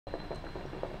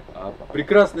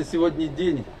Прекрасный сегодня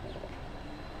день,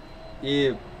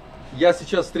 и я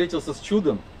сейчас встретился с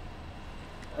чудом,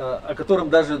 о котором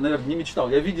даже, наверное, не мечтал.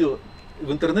 Я видел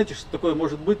в интернете, что такое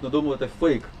может быть, но думал, это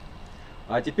фейк.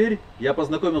 А теперь я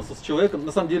познакомился с человеком,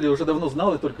 на самом деле уже давно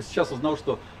знал, и только сейчас узнал,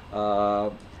 что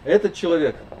этот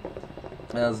человек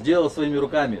сделал своими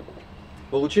руками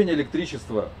получение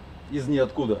электричества из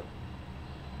ниоткуда.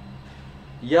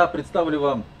 Я представлю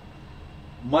вам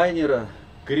майнера,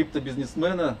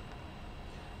 криптобизнесмена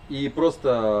и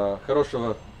просто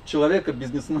хорошего человека,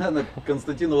 бизнесмена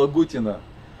Константина Лагутина.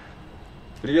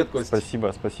 Привет, Костя.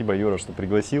 Спасибо, Юра, что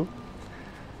пригласил.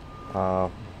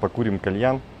 Покурим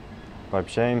кальян,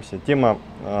 пообщаемся. Тема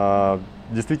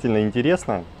действительно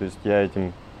интересная. То есть я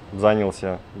этим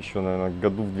занялся еще, наверное,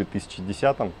 году в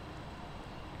 2010-м.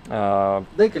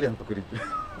 Дай кальян покурить.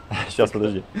 Сейчас,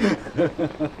 подожди.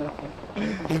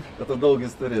 Это долгая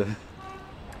история.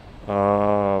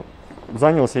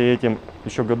 Занялся я этим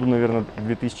еще году, наверное, в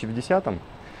 2010-м.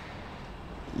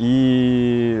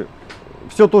 И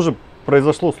все тоже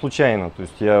произошло случайно. То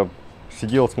есть я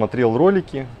сидел, смотрел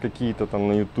ролики какие-то там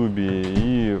на ютубе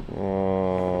и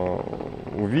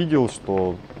увидел,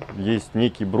 что есть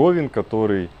некий Бровин,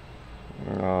 который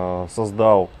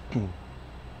создал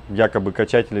якобы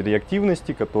качатель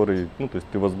реактивности, который, то есть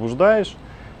ты возбуждаешь.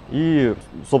 И,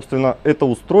 собственно, это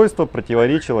устройство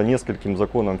противоречило нескольким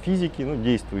законам физики,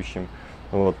 действующим.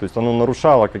 Вот, то есть оно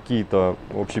нарушало какие-то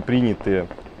общепринятые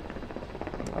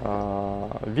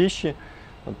вещи,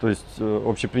 то есть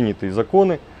общепринятые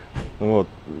законы. Вот.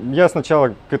 Я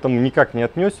сначала к этому никак не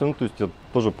отнесся, то есть я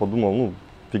тоже подумал,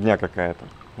 фигня какая-то.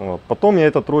 Вот. Потом я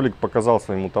этот ролик показал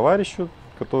своему товарищу,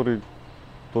 который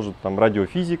тоже там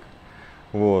радиофизик.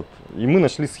 Вот. И мы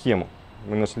нашли схему.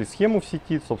 Мы нашли схему в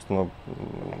сети, собственно,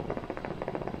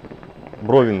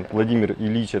 Бровин Владимир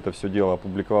Ильич это все дело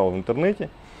опубликовал в интернете.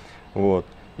 Вот.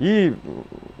 И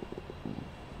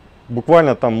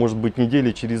буквально там, может быть,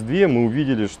 недели через две мы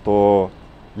увидели, что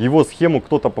его схему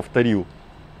кто-то повторил.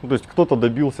 То есть кто-то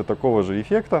добился такого же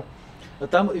эффекта.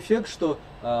 Там эффект, что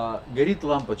горит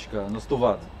лампочка на 100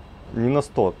 ватт. Не на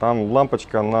 100, там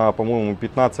лампочка на, по-моему,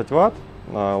 15 ватт,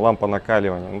 лампа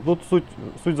накаливания. Тут суть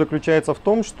заключается в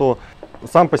том, что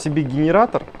сам по себе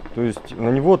генератор, то есть на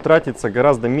него тратится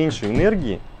гораздо меньше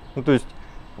энергии. То есть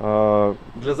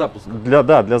для запуска.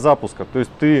 Для запуска. То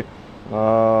есть ты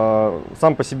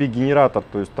сам по себе генератор,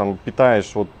 то есть там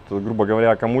питаешь, грубо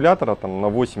говоря, аккумулятора там, на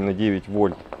 8-9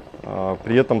 вольт.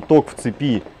 При этом ток в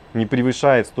цепи не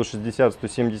превышает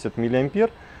 160-170 миллиампер.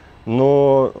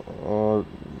 Но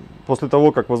после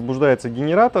того, как возбуждается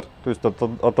генератор, то есть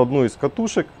от одной из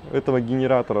катушек этого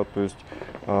генератора, то есть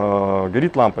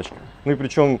горит лампочка. И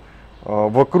причем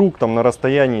вокруг, там, на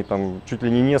расстоянии там, чуть ли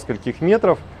не нескольких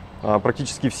метров,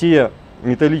 практически все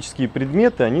металлические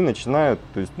предметы, они начинают,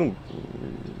 то есть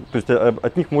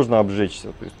от них можно обжечься,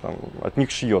 то есть там, от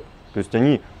них шьет. То есть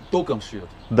они... Током шьет?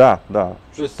 Да. То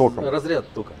есть током. Разряд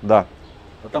тока? Да.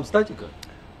 А там статика?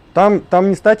 Там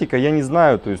не статика, я не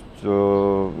знаю, то есть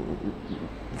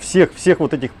всех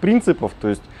вот этих принципов, то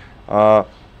есть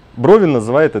Бровин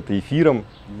называет это эфиром,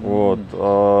 вот,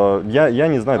 я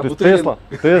не знаю, то есть Тесла.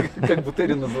 Как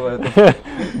Бутерин называет?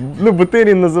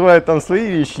 Бутерин называет там свои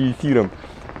вещи эфиром,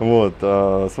 вот,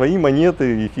 свои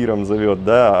монеты эфиром зовет,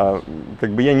 да,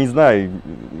 как бы я не знаю,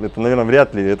 это, наверное,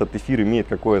 вряд ли этот эфир имеет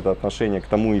какое-то отношение к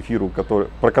тому эфиру,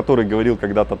 про который говорил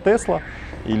когда-то Тесла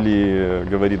или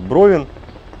говорит Бровин.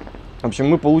 В общем,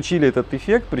 мы получили этот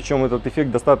эффект, причем этот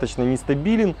эффект достаточно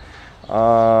нестабилен,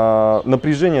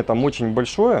 напряжение там очень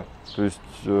большое, то есть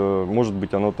может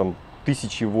быть оно там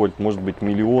 1000 вольт, может быть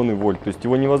миллионы вольт, то есть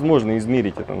его невозможно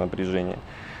измерить, это напряжение.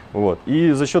 Вот.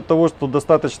 И за счет того, что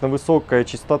достаточно высокая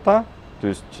частота, то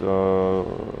есть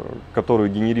которую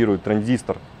генерирует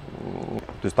транзистор,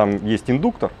 то есть там есть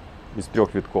индуктор из 3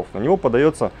 витков, на него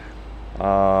подается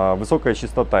высокая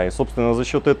частота, и собственно за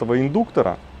счет этого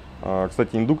индуктора,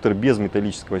 кстати, индуктор без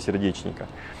металлического сердечника,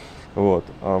 вот,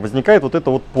 возникает вот это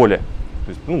вот поле.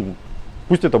 То есть,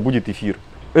 пусть это будет эфир.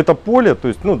 Это поле, то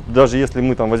есть, даже если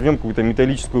мы там возьмем какую-то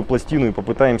металлическую пластину и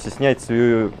попытаемся снять с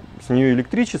нее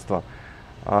электричество,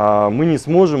 мы не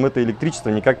сможем это электричество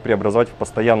никак преобразовать в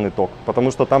постоянный ток, потому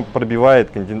что там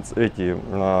пробивает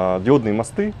диодные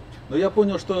мосты. Но я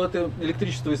понял, что это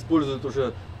электричество используют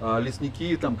уже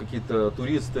лесники, там какие-то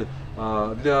туристы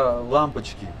для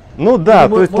лампочки. Да,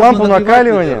 то есть лампу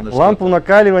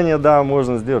накаливания, да,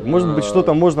 можно сделать. Может быть,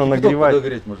 что-то можно нагревать.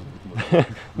 Подогреть, может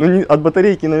быть. От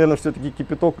батарейки, наверное, все-таки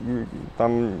кипяток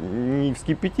там не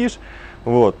вскипятишь.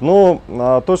 Вот. Но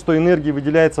то, что энергии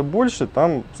выделяется больше,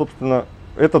 там, собственно,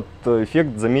 этот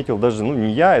эффект заметил даже, ну,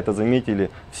 не я, это заметили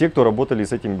все, кто работали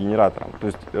с этим генератором. То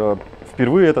есть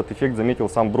впервые этот эффект заметил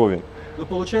сам Бровин. Ну,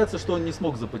 получается, что он не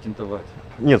смог запатентовать.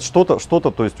 Нет,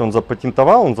 что-то, то есть он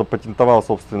запатентовал,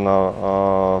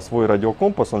 собственно, свой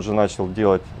радиокомпас, он же начал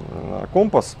делать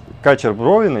компас. Качер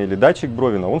Бровина или датчик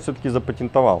Бровина он все-таки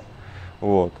запатентовал.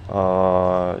 Вот.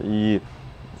 И,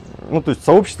 ну, то есть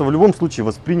сообщество в любом случае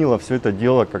восприняло все это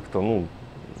дело как-то, ну,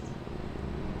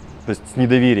 то есть с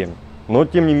недоверием. Но,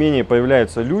 тем не менее,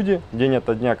 появляются люди день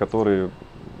ото дня, которые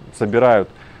собирают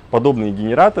подобные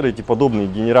генераторы. Эти подобные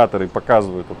генераторы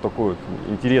показывают вот такой вот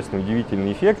интересный,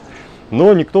 удивительный эффект,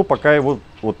 но никто пока его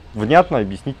вот внятно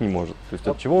объяснить не может. То есть,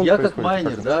 от чего он Я происходит, как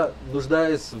майнер, да,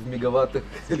 нуждаюсь в мегаваттах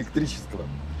электричества.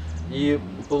 И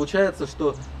получается,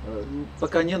 что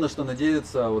пока не на что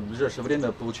надеяться вот в ближайшее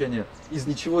время получения из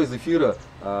ничего, из эфира,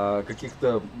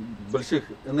 каких-то больших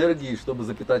энергий, чтобы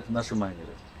запитать наши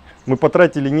майнеры. Мы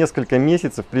потратили несколько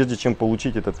месяцев, прежде чем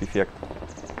получить этот эффект.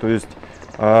 То есть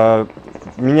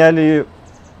меняли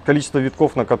количество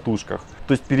витков на катушках,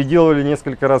 то есть переделывали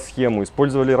несколько раз схему,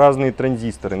 использовали разные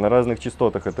транзисторы, на разных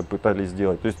частотах это пытались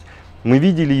сделать. То есть мы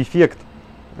видели эффект,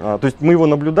 то есть мы его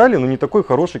наблюдали, но не такой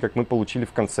хороший, как мы получили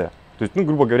в конце. То есть, ну,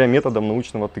 грубо говоря, методом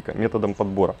научного тыка, методом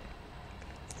подбора.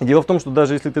 Дело в том, что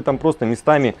даже если ты там просто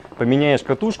местами поменяешь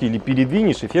катушки или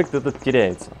передвинешь, эффект этот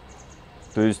теряется.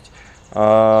 То есть,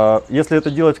 если это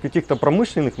делать в каких-то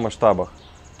промышленных масштабах,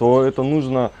 то это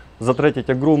нужно затратить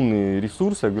огромные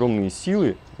ресурсы, огромные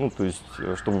силы, ну, то есть,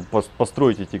 чтобы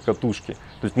построить эти катушки.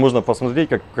 То есть можно посмотреть,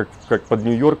 как под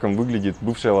Нью-Йорком выглядит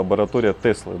бывшая лаборатория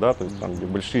Теслы, да, то есть там, где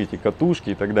большие эти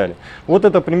катушки и так далее. Вот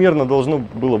это примерно должно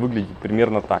было выглядеть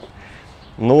примерно так.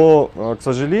 Но, к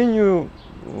сожалению,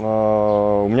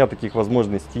 у меня таких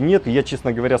возможностей нет. И я,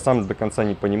 честно говоря, сам до конца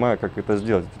не понимаю, как это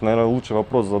сделать. Это, наверное, лучший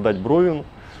вопрос задать Бровину.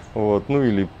 Вот, ну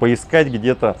или поискать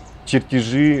где-то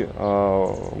чертежи,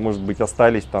 может быть,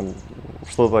 остались там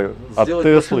что-то от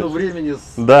Теслы. Времени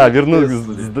да,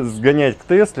 сгонять к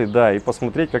Тесле, да, и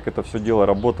посмотреть, как это все дело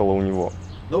работало у него.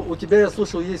 Ну, у тебя, я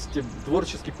слышал, есть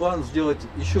творческий план сделать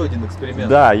еще один эксперимент.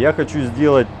 Да, я хочу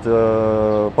сделать,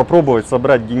 попробовать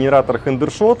собрать генератор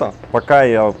хендершота. Пока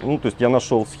я, ну, то есть я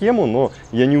нашел схему, но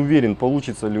я не уверен,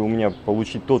 получится ли у меня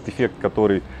получить тот эффект,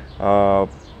 который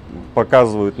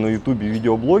показывают на ютубе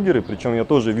видеоблогеры. Причем я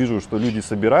тоже вижу, что люди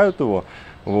собирают его.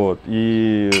 Вот.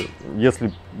 И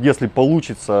если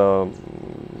получится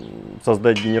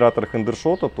создать генератор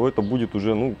хендершота, то это будет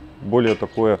уже, ну, более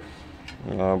такое,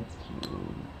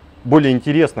 более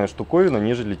интересная штуковина,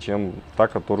 нежели чем та,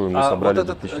 которую мы собрали вот в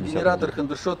этот 2010 генератор году.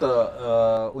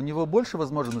 хендершота, у него больше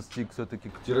возможностей все-таки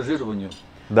к тиражированию,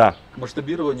 Да. к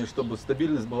масштабированию, чтобы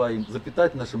стабильность была и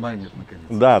запитать наши майнеры наконец.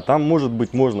 Да, там, может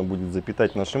быть, можно будет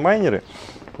запитать наши майнеры,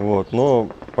 вот, но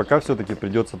пока все-таки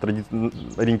придется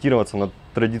ориентироваться на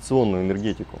традиционную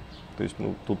энергетику. То есть,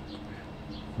 ну, тут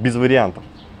без вариантов.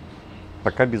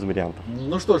 Пока без вариантов.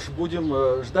 Ну что ж,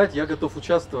 будем ждать. Я готов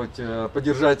участвовать,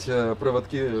 подержать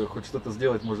проводки, хоть что-то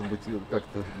сделать, может быть,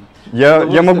 как-то.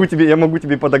 Я могу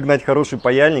тебе подогнать хороший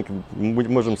паяльник. Мы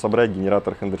можем собрать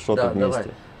генератор хендершота вместе.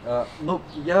 Давай. Ну,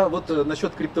 я вот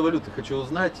насчет криптовалюты хочу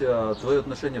узнать твое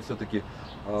отношение все-таки,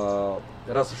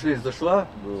 раз уж речь зашла,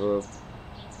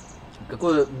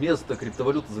 какое место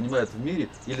криптовалюта занимает в мире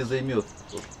или займет?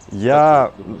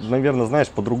 Я, наверное, знаешь,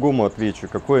 по-другому отвечу.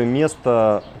 Какое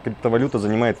место криптовалюта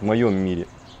занимает в моем мире?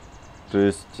 То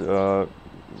есть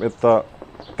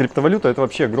криптовалюта это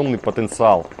вообще огромный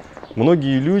потенциал.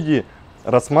 Многие люди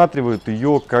рассматривают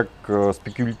ее как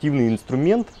спекулятивный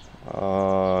инструмент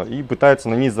и пытаются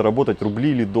на ней заработать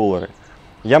рубли или доллары.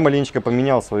 Я маленечко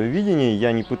поменял свое видение,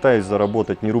 я не пытаюсь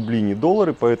заработать ни рубли, ни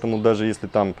доллары, поэтому даже если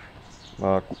там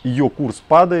ее курс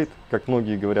падает, как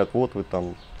многие говорят, вот вы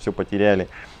там все потеряли,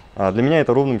 для меня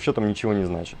это ровным счетом ничего не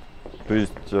значит. То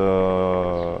есть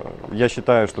я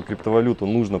считаю, что криптовалюту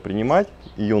нужно принимать,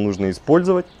 ее нужно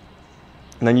использовать,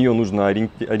 на нее нужно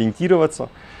ориентироваться,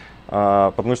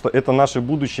 потому что это наше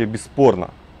будущее бесспорно.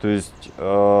 То есть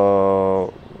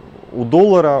у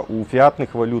доллара, у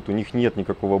фиатных валют, у них нет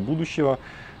никакого будущего.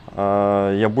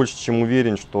 Я больше чем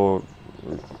уверен, что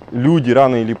люди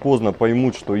рано или поздно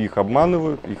поймут, что их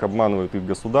обманывают их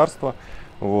государство.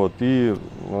 Вот, и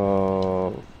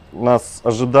нас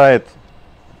ожидает,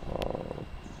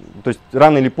 то есть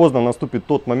рано или поздно наступит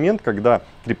тот момент, когда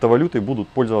криптовалютой будут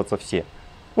пользоваться все.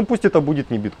 Ну пусть это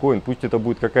будет не биткоин, пусть это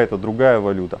будет какая-то другая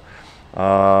валюта.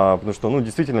 Потому что, ну,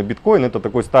 действительно, биткоин это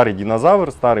такой старый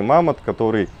динозавр, старый мамонт,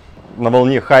 который на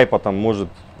волне хайпа там может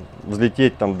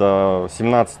взлететь там до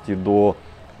 17, до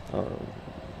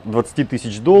 20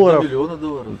 тысяч долларов. До миллиона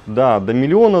долларов. Да, до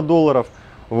 $1 000 000.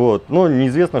 Вот. Но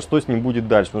неизвестно, что с ним будет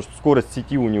дальше, потому что скорость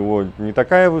сети у него не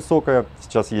такая высокая.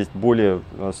 Сейчас есть более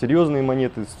серьезные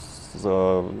монеты,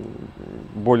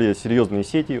 более серьезные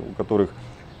сети, у которых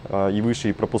и выше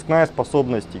и пропускная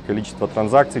способность, и количество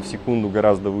транзакций в секунду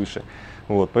гораздо выше.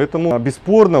 Вот. Поэтому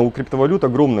бесспорно у криптовалют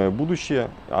огромное будущее,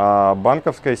 а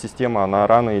банковская система, она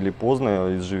рано или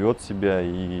поздно изживет себя.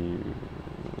 И,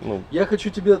 ну... Я хочу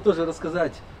тебе тоже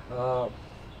рассказать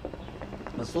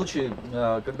случай,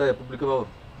 когда я публиковал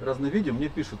разные видео, мне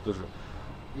пишут тоже.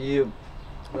 И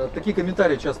такие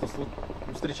комментарии часто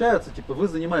встречаются, типа вы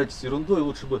занимаетесь ерундой,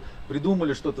 лучше бы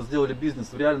придумали что-то, сделали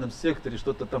бизнес в реальном секторе,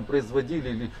 что-то там производили,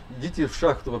 или идите в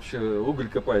шахту вообще, уголь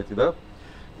копаете, да?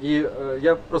 И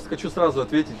я просто хочу сразу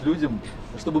ответить людям,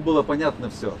 чтобы было понятно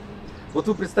все. Вот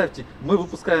вы представьте, мы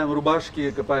выпускаем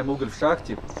рубашки, копаем уголь в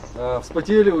шахте,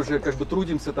 вспотели уже, как бы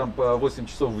трудимся там по 8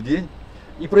 часов в день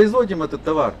и производим этот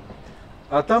товар.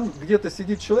 А там где-то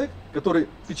сидит человек, который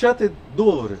печатает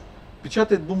доллары,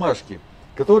 печатает бумажки,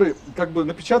 который как бы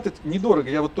напечатать недорого.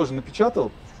 Я вот тоже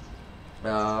напечатал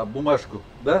бумажку,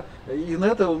 да, и на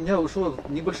это у меня ушла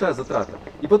небольшая затрата.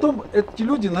 И потом эти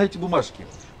люди на эти бумажки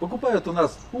покупают у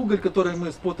нас уголь, который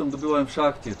мы с потом добиваем в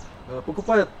шахте,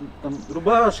 покупают там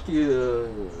рубашки,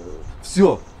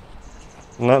 все.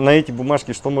 На эти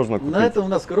бумажки что можно купить? На это у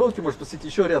нас коробки, может посетить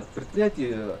еще ряд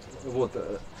предприятий. Вот.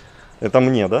 Это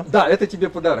мне, да? Да, это тебе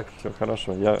подарок. Все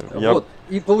хорошо. Вот.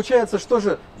 И получается, что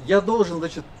же я должен,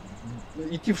 значит,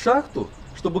 идти в шахту,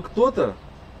 чтобы кто-то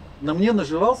на мне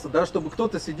наживался, да, чтобы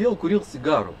кто-то сидел, курил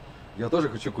сигару. Я тоже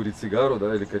хочу курить сигару,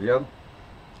 да, или кальян.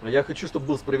 А я хочу, чтобы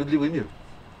был справедливый мир.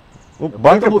 Ну,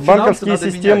 банковские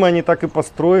системы, они так и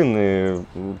построены.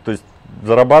 То есть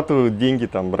зарабатывают деньги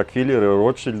там Рокфеллеры,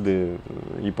 Ротшильды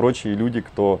и прочие люди,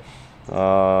 кто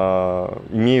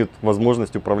имеют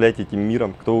возможность управлять этим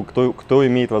миром, кто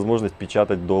имеет возможность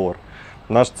печатать доллар.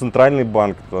 Наш Центральный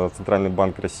банк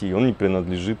России, он не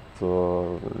принадлежит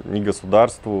ни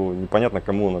государству, непонятно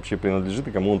кому он вообще принадлежит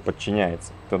и кому он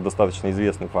подчиняется. Это достаточно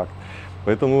известный факт.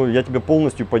 Поэтому я тебя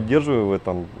полностью поддерживаю в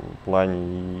этом плане.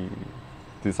 И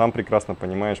ты сам прекрасно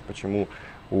понимаешь, почему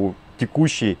у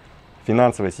текущей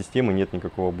финансовой системы нет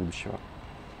никакого будущего.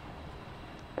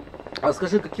 А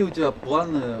скажи, какие у тебя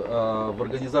планы в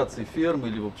организации ферм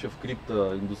или вообще в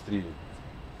криптоиндустрии?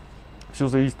 Все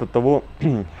зависит от того,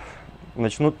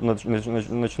 начнут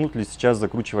ли сейчас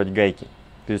закручивать гайки.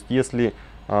 То есть если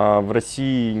в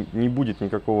России не будет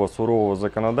никакого сурового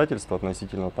законодательства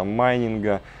относительно там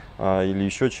майнинга или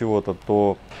еще чего-то,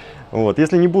 то вот,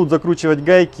 если не будут закручивать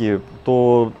гайки,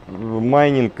 то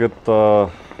майнинг его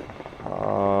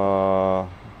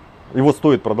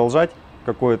стоит продолжать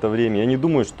какое-то время. Я не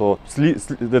думаю, что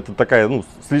это такая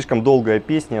слишком долгая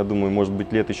песня, я думаю, может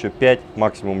быть лет еще 5,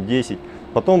 максимум 10.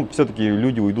 Потом все-таки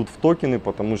люди уйдут в токены,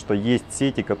 потому что есть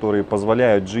сети, которые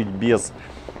позволяют жить без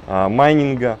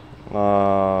майнинга,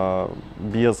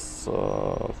 без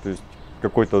то есть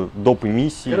какой-то доп.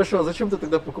 Эмиссии. Хорошо, а зачем ты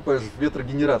тогда покупаешь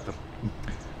ветрогенератор?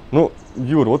 Ну,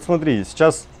 Юр, вот смотри,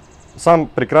 сейчас сам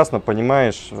прекрасно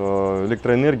понимаешь,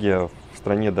 электроэнергия в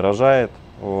стране дорожает.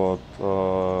 Вот,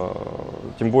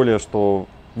 тем более, что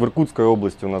в Иркутской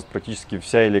области у нас практически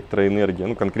вся электроэнергия,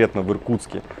 ну конкретно в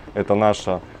Иркутске, это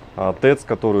наша ТЭЦ,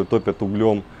 которую топят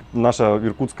углем. Наша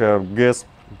иркутская ГЭС,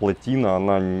 плотина,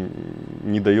 она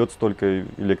не дает столько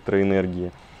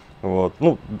электроэнергии. Вот.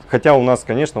 Ну, хотя у нас,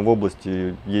 конечно, в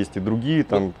области есть и другие.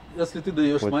 Там, если ты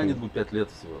даешь майнингу 5 лет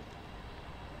всего.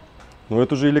 Ну,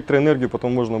 эту же электроэнергию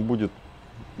потом можно будет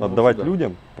отдавать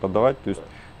людям, продавать. То есть,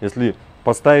 если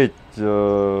поставить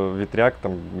ветряк,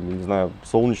 там, или, не знаю,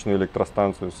 солнечную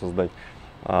электростанцию создать,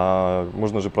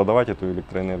 можно же продавать эту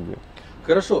электроэнергию.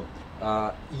 Хорошо.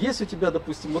 Есть у тебя,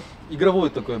 допустим, вот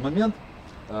игровой такой момент,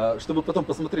 чтобы потом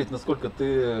посмотреть, насколько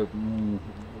ты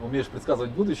умеешь предсказывать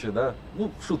будущее, да,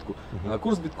 ну, в шутку,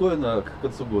 курс биткоина к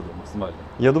концу года максимально?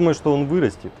 Я думаю, что он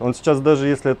вырастет. Он сейчас, даже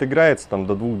если отыграется там,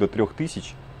 до 2-3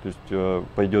 тысяч, то есть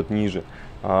пойдет ниже.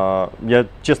 Я,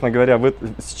 честно говоря,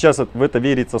 сейчас в это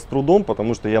верится с трудом,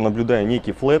 потому что я наблюдаю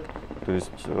некий флэт, то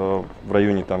есть в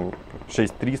районе там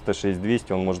 6300,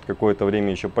 6200 он может какое-то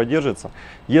время еще поддержится.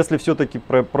 Если все-таки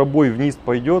пробой вниз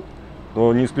пойдет,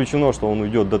 то не исключено, что он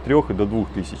уйдет до 3 и до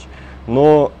 2000.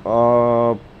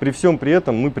 Но при всем при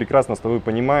этом мы прекрасно с тобой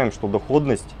понимаем, что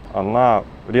доходность, она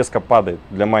резко падает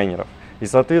для майнеров. И,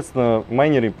 соответственно,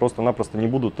 майнеры просто-напросто не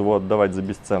будут его отдавать за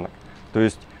бесценок. То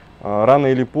есть рано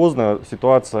или поздно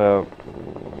ситуация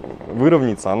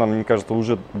выровняется, она, мне кажется,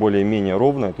 уже более-менее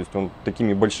ровная, то есть он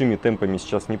такими большими темпами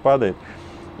сейчас не падает.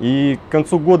 И к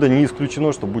концу года не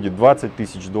исключено, что будет 20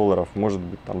 тысяч долларов, может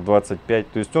быть там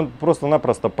 25. То есть он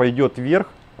просто-напросто пойдет вверх,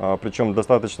 причем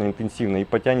достаточно интенсивно, и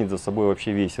потянет за собой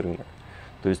вообще весь рынок.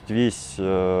 То есть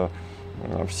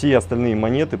все остальные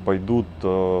монеты пойдут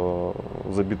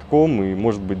за битком и,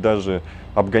 может быть, даже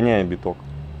обгоняя биток.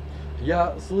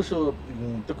 Я слышал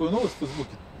такую новость в Фейсбуке,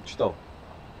 читал,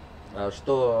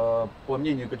 что, по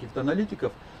мнению каких-то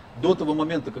аналитиков, до того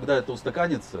момента, когда это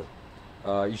устаканится,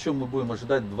 еще мы будем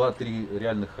ожидать 2-3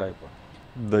 реальных хайпа.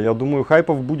 Да, я думаю,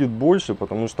 хайпов будет больше,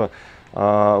 потому что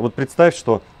вот представь,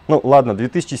 что, ну ладно,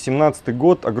 2017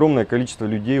 год, огромное количество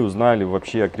людей узнали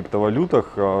вообще о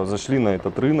криптовалютах, зашли на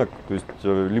этот рынок, то есть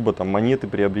либо там монеты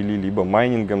приобрели, либо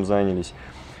майнингом занялись.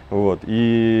 Вот.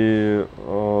 И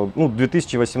ну,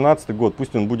 2018 год,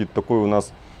 пусть он будет такой у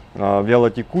нас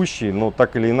вялотекущий, но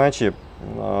так или иначе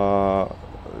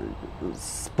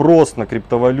спрос на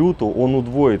криптовалюту, он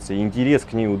удвоится, и интерес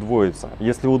к ней удвоится.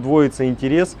 Если удвоится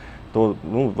интерес, то,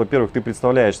 ну, во-первых, ты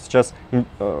представляешь, сейчас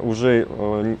уже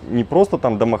не просто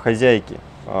там домохозяйки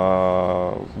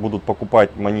будут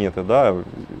покупать монеты, да,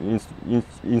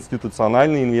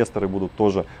 институциональные инвесторы будут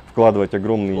тоже вкладывать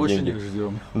огромные деньги. Очень их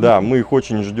ждем. Да, мы их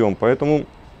очень ждем, поэтому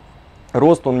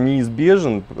рост он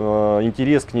неизбежен,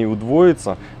 интерес к ней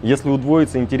удвоится. Если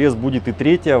удвоится интерес, будет и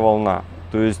третья волна,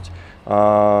 то есть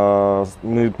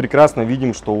мы прекрасно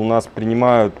видим, что у нас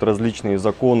принимают различные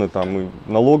законы, там и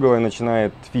налоговая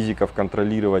начинает физиков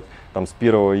контролировать там, с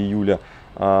 1 июля,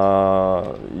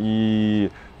 и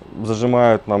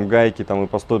зажимают нам гайки там, и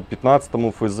по 115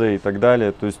 ФЗ и так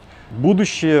далее. То есть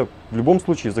будущее в любом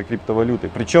случае за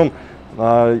криптовалютой. Причем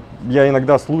я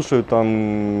иногда слушаю там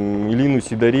Илину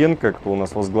Сидоренко, кто у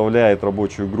нас возглавляет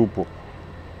рабочую группу.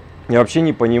 Я вообще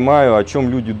не понимаю, о чем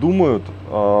люди думают,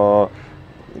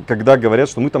 когда говорят,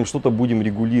 что мы там что-то будем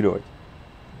регулировать.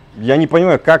 Я не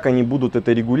понимаю, как они будут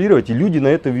это регулировать, и люди на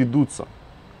это ведутся.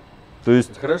 То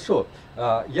есть... Хорошо.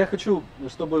 Я хочу,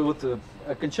 чтобы вот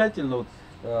окончательно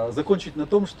закончить на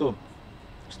том,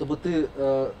 чтобы ты,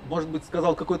 может быть,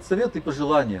 сказал какой-то совет и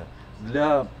пожелание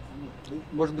для,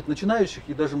 может быть, начинающих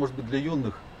и даже, может быть, для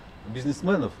юных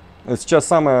бизнесменов. Сейчас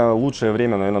самое лучшее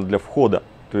время, наверное, для входа.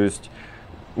 То есть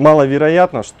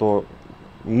маловероятно, что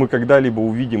мы когда-либо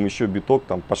увидим еще биток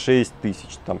там, по 6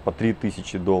 тысяч, там, по 3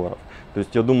 тысячи долларов. То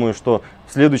есть я думаю, что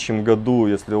в следующем году,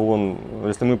 если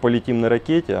мы полетим на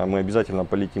ракете, а мы обязательно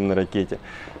полетим на ракете,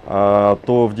 то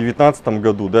в 2019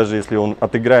 году, даже если он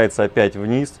отыграется опять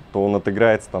вниз, то он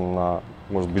отыграется там на,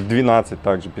 может быть, 12,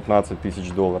 также 15 тысяч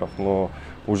долларов. Но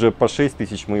уже по 6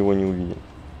 тысяч мы его не увидим.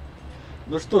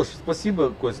 Ну что ж,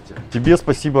 спасибо, Костя. Тебе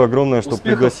спасибо огромное, что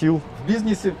пригласил. В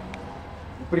бизнесе.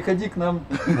 Приходи к нам.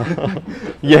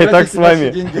 Я и так с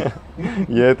вами.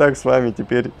 Я и так с вами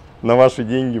теперь на ваши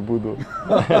деньги буду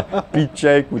пить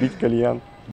чай, курить кальян.